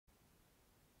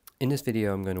In this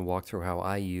video, I'm going to walk through how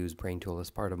I use BrainTool as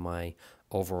part of my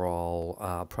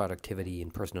overall productivity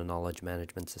and personal knowledge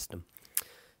management system.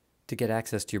 To get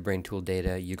access to your BrainTool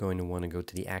data, you're going to want to go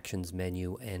to the Actions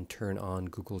menu and turn on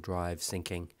Google Drive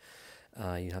syncing.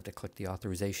 You have to click the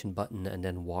authorization button and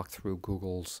then walk through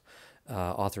Google's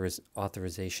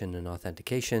authorization and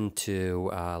authentication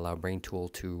to allow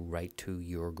BrainTool to write to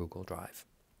your Google Drive.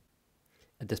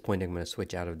 At this point, I'm going to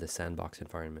switch out of the sandbox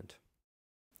environment.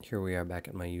 Here we are back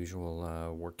at my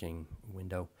usual working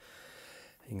window.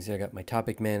 You can see I got my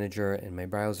topic manager and my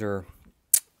browser.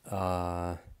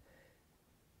 If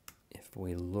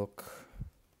we look,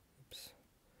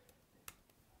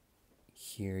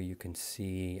 here you can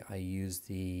see I use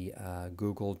the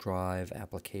Google Drive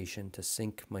application to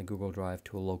sync my Google Drive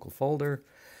to a local folder.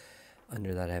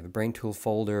 Under that I have a BrainTool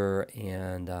folder,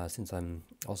 and since I'm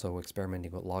also experimenting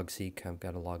with LogSeq, I've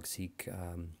got a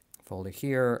LogSeq folder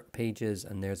here, pages,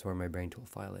 and there's where my BrainTool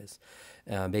file is.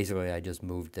 Basically, I just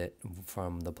moved it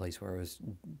from the place where it was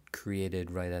created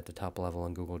right at the top level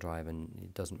on Google Drive, and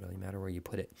it doesn't really matter where you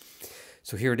put it.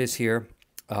 So here it is here,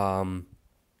 and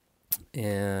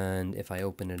if I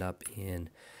open it up in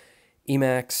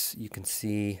Emacs, you can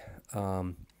see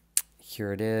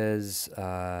here it is.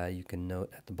 You can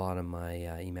note at the bottom my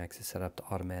Emacs is set up to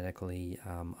automatically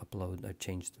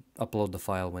upload the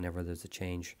file whenever there's a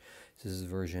change. This is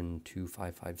version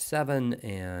 2557,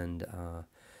 and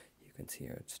you can see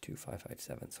here it's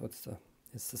 2557, so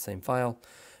it's the same file.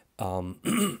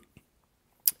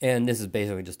 And this is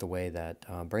basically just a way that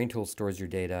BrainTool stores your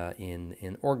data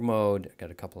in org mode. I've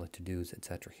got a couple of to-dos,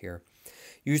 etc. here.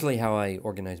 Usually how I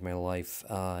organize my life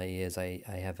is I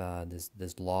have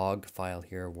this log file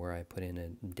here where I put in a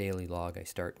daily log. I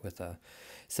start with a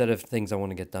set of things I want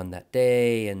to get done that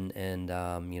day, and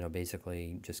you know,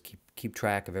 basically just keep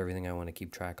track of everything I want to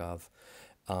keep track of.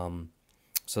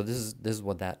 So this is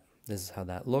how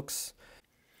that looks.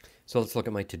 So let's look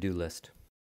at my to-do list.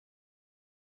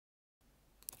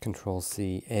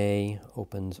 Control-C-A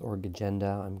opens org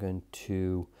agenda. I'm going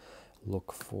to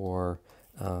look for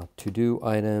to-do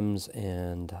items,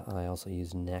 and I also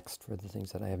use next for the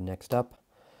things that I have next up.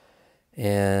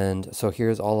 And so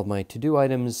here's all of my to-do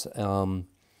items.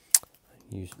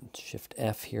 Use Shift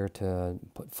F here to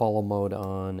put follow mode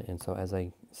on, and so as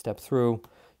I step through,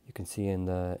 you can see in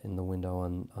the window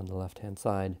on the left-hand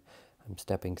side, I'm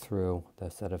stepping through the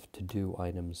set of to-do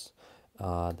items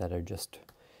that are just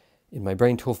in my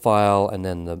BrainTool file, and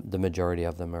then the majority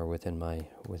of them are within my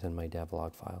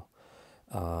devlog file.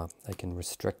 I can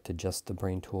restrict to just the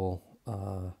BrainTool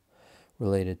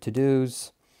related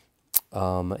to-dos,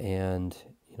 and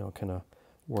you know, kind of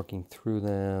working through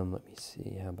them. Let me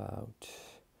see, how about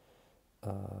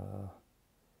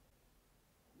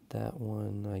that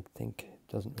one? I think it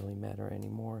doesn't really matter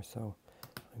anymore, so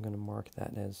I'm going to mark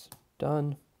that as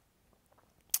done.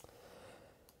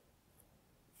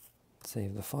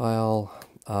 Save the file.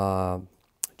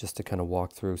 Just to kind of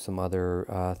walk through some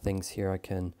other things here, I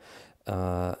can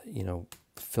you know,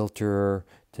 filter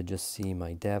to just see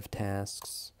my dev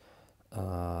tasks.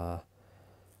 I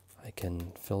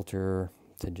can filter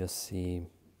to just see,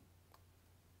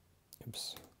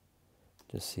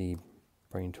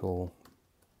 BrainTool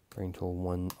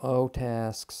 1.0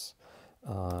 tasks.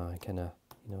 I kind of,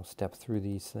 you know, step through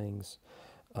these things.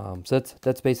 So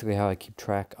that's basically how I keep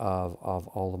track of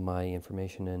all of my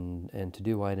information and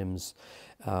to-do items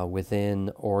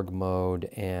within org mode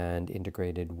and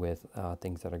integrated with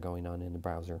things that are going on in the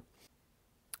browser.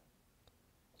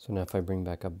 So now if I bring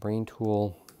back up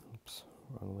BrainTool, oops,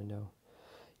 wrong window,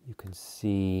 you can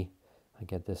see I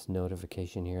get this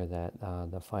notification here that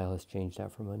the file has changed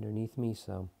out from underneath me.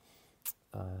 So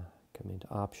come into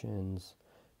Options,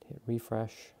 hit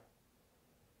Refresh.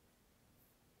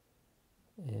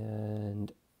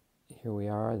 And here we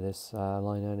are. This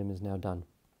line item is now done.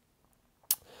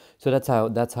 So that's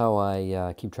how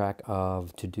I keep track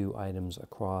of to-do items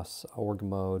across org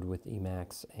mode with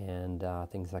Emacs and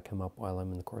things that come up while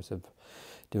I'm in the course of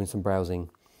doing some browsing.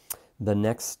 The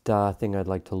next thing I'd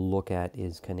like to look at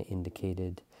is kind of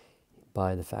indicated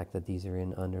by the fact that these are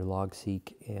in under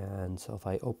LogSeq. And so if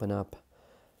I open up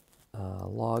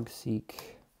LogSeq,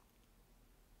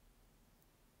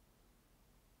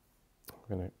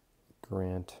 we're going to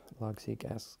grant, LogSeq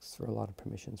asks for a lot of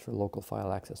permissions for local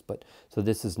file access, but so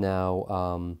this is now,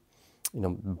 you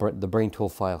know, the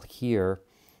BrainTool file here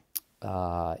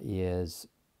is,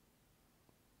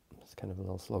 it's kind of a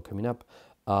little slow coming up,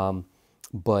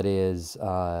 but is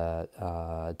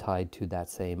tied to that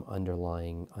same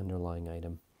underlying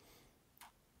item,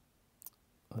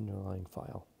 underlying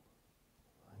file.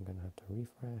 I'm going to have to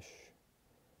refresh.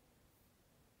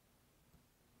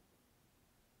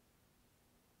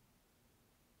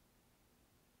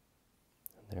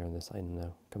 there, this item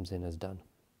now comes in as done.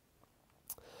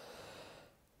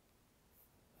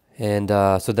 And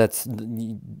so that's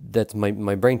my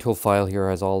BrainTool file here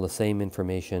has all the same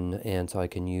information, and so I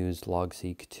can use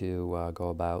LogSeq to go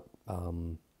about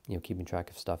keeping track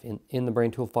of stuff. In the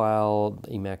BrainTool file,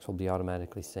 Emacs will be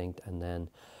automatically synced, and then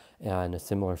in a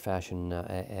similar fashion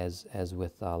as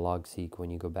with LogSeq,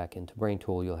 when you go back into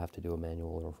BrainTool, you'll have to do a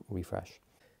manual refresh.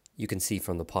 You can see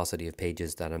from the paucity of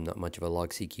pages that I'm not much of a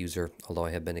LogSeq user, although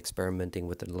I have been experimenting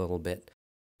with it a little bit.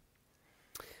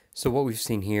 So what we've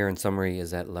seen here in summary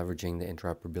is that leveraging the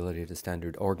interoperability of the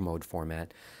standard org mode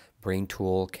format,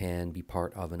 BrainTool can be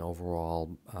part of an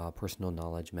overall personal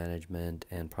knowledge management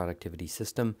and productivity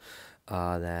system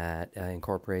that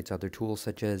incorporates other tools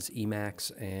such as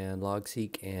Emacs and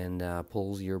LogSeq and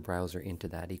pulls your browser into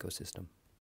that ecosystem.